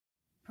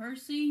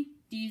Percy,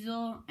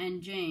 Diesel,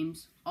 and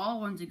James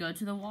all want to go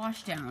to the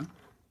washdown,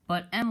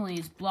 but Emily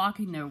is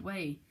blocking their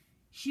way.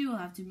 She will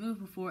have to move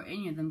before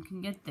any of them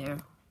can get there.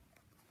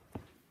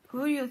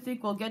 Who do you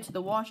think will get to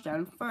the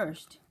washdown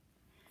first?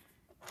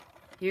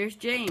 Here's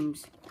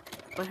James,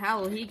 but how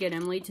will he get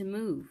Emily to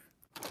move?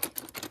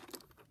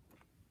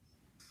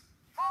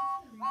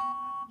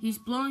 He's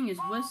blowing his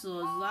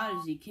whistle as loud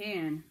as he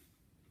can.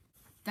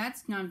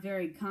 That's not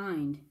very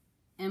kind.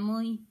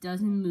 Emily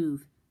doesn't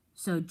move,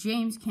 so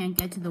James can't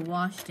get to the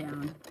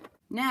washdown.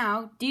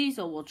 Now,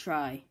 Diesel will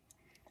try.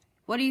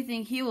 What do you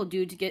think he will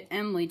do to get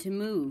Emily to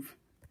move?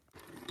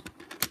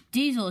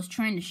 Diesel is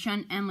trying to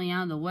shunt Emily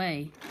out of the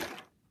way.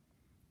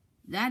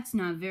 That's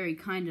not very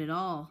kind at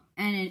all,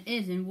 and it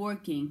isn't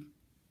working.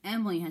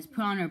 Emily has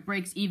put on her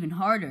brakes even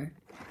harder,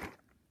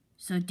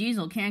 so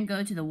Diesel can't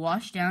go to the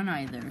washdown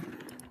either.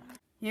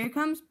 Here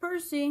comes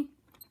Percy.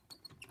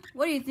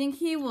 What do you think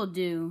he will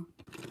do?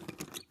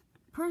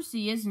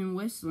 Percy isn't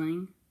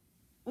whistling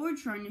or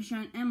trying to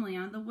shunt Emily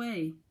out of the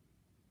way.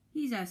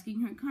 He's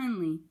asking her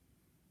kindly,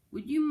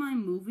 "Would you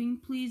mind moving,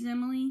 please,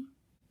 Emily?"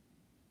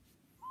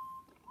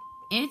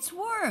 It's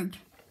worked!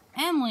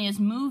 Emily has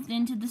moved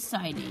into the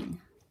siding.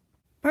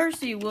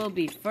 Percy will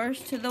be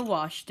first to the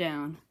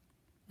washdown,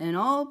 and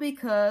all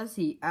because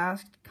he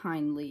asked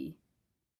kindly.